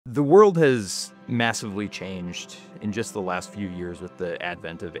The world has massively changed in just the last few years with the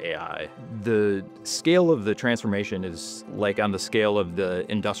advent of AI. The scale of the transformation is like on the scale of the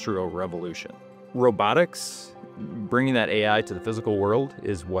Industrial Revolution. Robotics, bringing that AI to the physical world,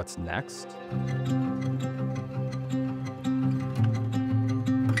 is what's next.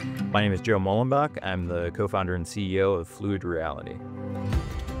 My name is Joe Mullenbach. I'm the co-founder and CEO of Fluid Reality.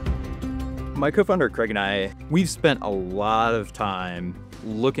 My co-founder Craig and I, we've spent a lot of time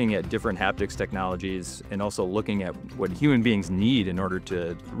looking at different haptics technologies and also looking at what human beings need in order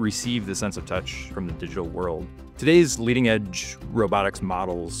to receive the sense of touch from the digital world. Today's leading edge robotics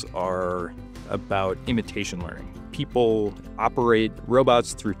models are about imitation learning. People operate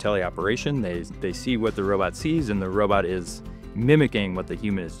robots through teleoperation. They see what the robot sees, and the robot is mimicking what the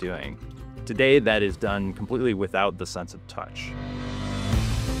human is doing. Today, that is done completely without the sense of touch.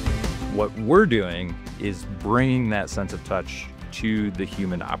 What we're doing is bringing that sense of touch to the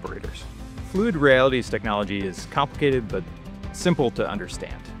human operators. Fluid Reality's technology is complicated but simple to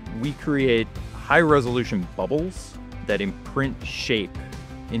understand. We create high-resolution bubbles that imprint shape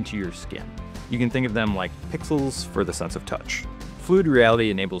into your skin. You can think of them like pixels for the sense of touch. Fluid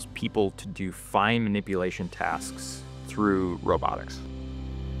Reality enables people to do fine manipulation tasks through robotics.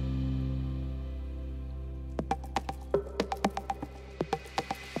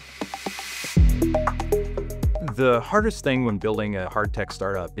 The hardest thing when building a hard tech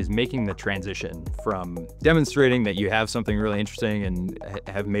startup is making the transition from demonstrating that you have something really interesting and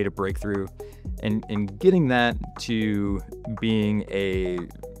have made a breakthrough and getting that to being a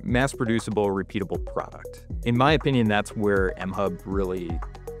mass-producible, repeatable product. In my opinion, that's where mHUB really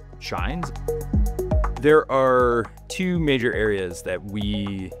shines. There are two major areas that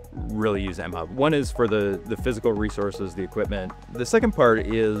we really use mHUB. One is for the physical resources, the equipment. The second part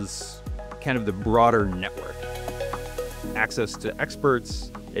is kind of the broader network. Access to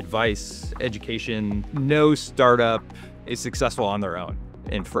experts, advice, education. No startup is successful on their own.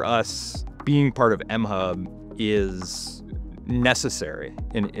 And for us, being part of mHUB is necessary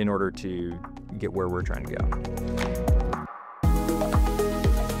in order to get where we're trying to go.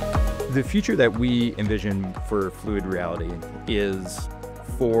 The future that we envision for Fluid Reality is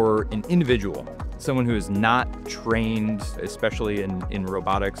for an individual, someone who is not trained, especially in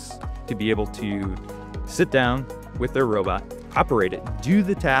robotics, to be able to sit down with their robot, operate it, do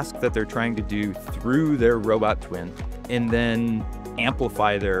the task that they're trying to do through their robot twin, and then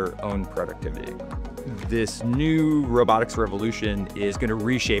amplify their own productivity. This new robotics revolution is going to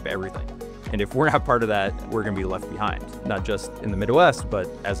reshape everything. And if we're not part of that, we're going to be left behind, not just in the Midwest, but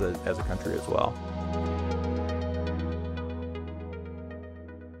as a country as well.